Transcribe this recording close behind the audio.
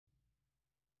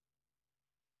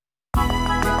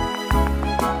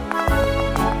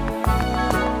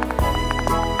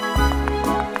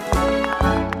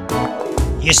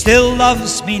You still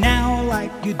loves me now like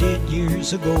you did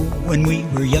years ago when we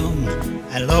were young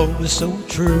and love was so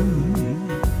true.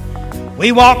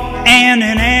 We walked hand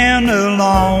in hand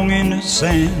along in the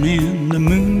sand in the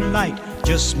moonlight,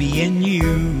 just me and you.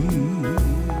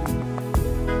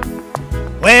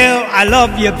 Well, I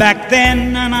loved you back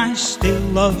then and I still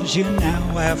loves you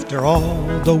now after all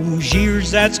those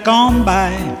years that's gone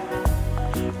by.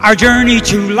 Our journey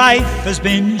through life has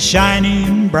been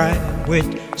shining bright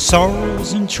with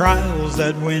sorrows and trials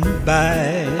that went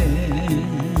by.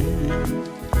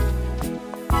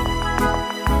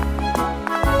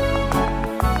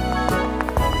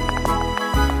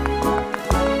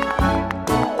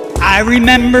 I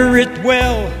remember it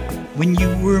well when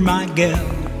you were my gal,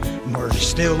 and we're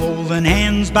still holding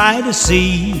hands by the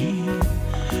sea.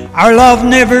 Our love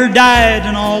never died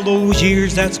in all those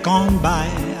years that's gone by.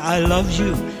 I loves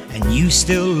you and you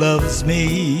still loves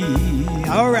me.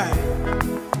 All right.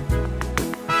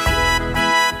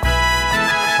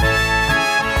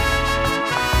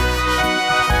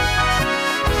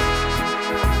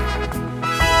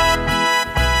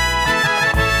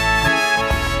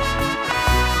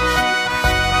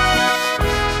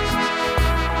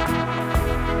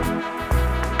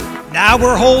 Now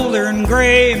we're older and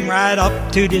gray, and right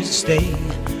up to this day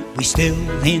we still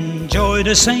enjoy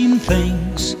the same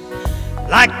things,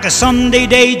 like a Sunday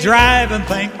day drive, and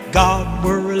thank God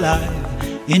we're alive,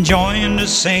 enjoying the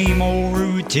same old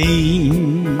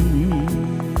routine.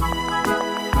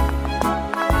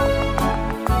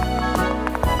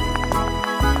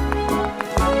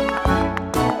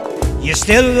 You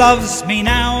still loves me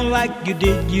now like you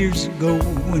did years ago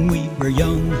when we were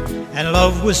young and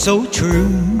love was so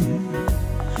true.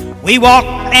 We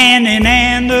walked hand in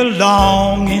hand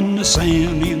along in the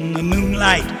sand in the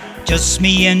moonlight, just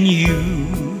me and you.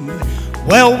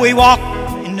 Well, we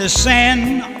walked in the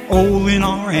sand, holding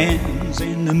our hands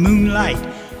in the moonlight,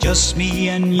 just me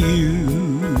and you.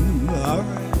 All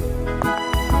right.